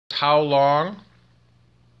how long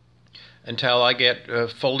until I get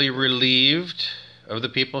fully relieved of the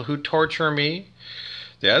people who torture me?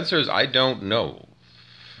 The answer is I don't know.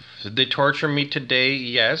 Did they torture me today?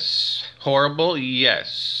 Yes. Horrible?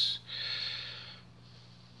 Yes.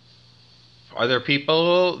 Are there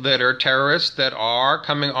people that are terrorists that are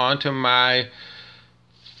coming onto my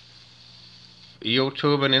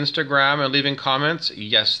YouTube and Instagram and leaving comments?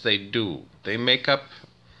 Yes, they do. They make up.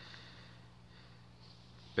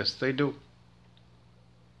 Yes, they do.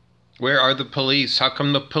 Where are the police? How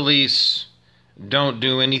come the police don't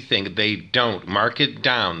do anything? They don't. Mark it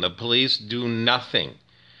down. The police do nothing.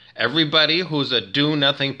 Everybody who's a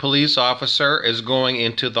do-nothing police officer is going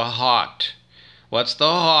into the hot. What's the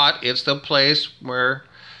hot? It's the place where...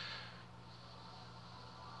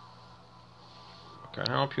 I can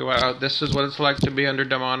help you out. This is what it's like to be under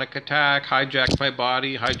demonic attack. Hijacked my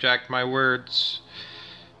body, hijacked my words.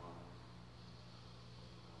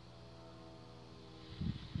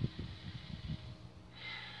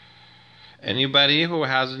 Anybody who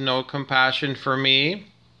has no compassion for me,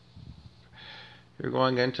 you're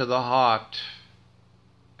going into the hot.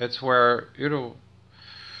 It's where,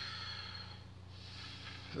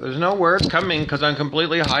 there's no words coming because I'm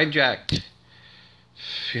completely hijacked.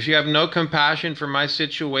 If you have no compassion for my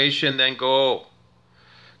situation, then go.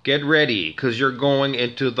 Get ready, because you're going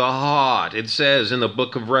into the hot. It says in the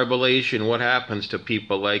book of Revelation what happens to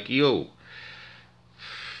people like you.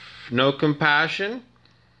 No compassion,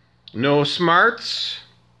 no smarts.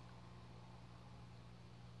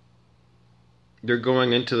 You're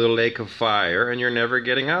going into the lake of fire, and you're never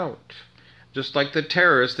getting out. Just like the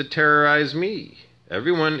terrorists that terrorize me.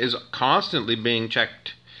 Everyone is constantly being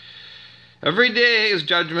checked. Every day is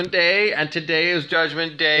Judgment Day, and today is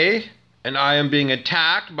Judgment Day, and I am being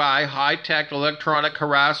attacked by high-tech electronic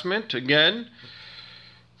harassment again.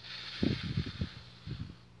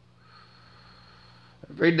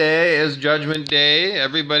 Every day is Judgment Day.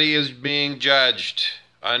 Everybody is being judged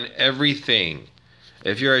on everything.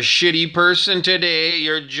 If you're a shitty person today,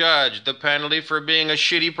 you're judged. The penalty for being a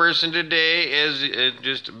shitty person today is, it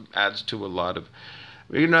just adds to a lot of...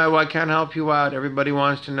 I can't help you out. Everybody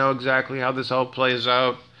wants to know exactly how this all plays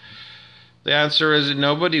out. The answer is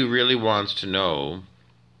nobody really wants to know.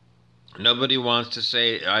 Nobody wants to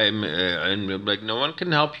say, I'm like, no one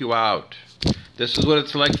can help you out. This is what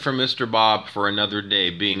it's like for Mr. Bob for another day,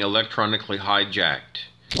 being electronically hijacked.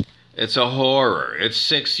 It's a horror. It's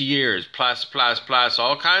 6 years, plus,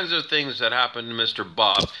 all kinds of things that happened to Mr.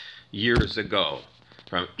 Bob years ago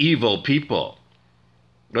from evil people.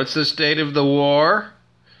 What's the state of the war?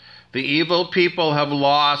 The evil people have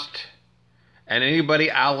lost, and anybody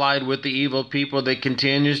allied with the evil people that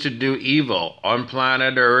continues to do evil on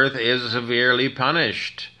planet Earth is severely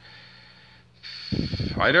punished.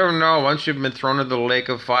 I don't know. Once you've been thrown into the lake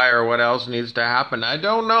of fire, what else needs to happen? I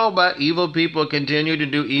don't know, but evil people continue to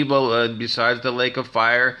do evil besides the lake of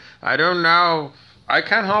fire. I don't know. I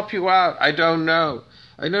can't help you out. I don't know.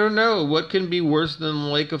 I don't know. What can be worse than the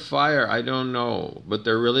lake of fire? I don't know. But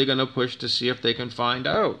they're really going to push to see if they can find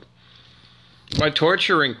out. By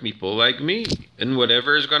torturing people like me. And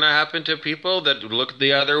whatever is going to happen to people that look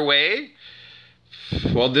the other way,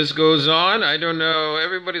 while this goes on, I don't know.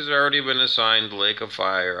 Everybody's already been assigned lake of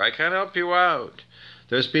fire. I can't help you out.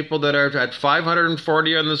 There's people that are at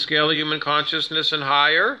 540 on the scale of human consciousness and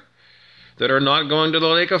higher that are not going to the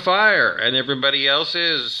lake of fire. And everybody else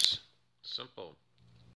is. Simple.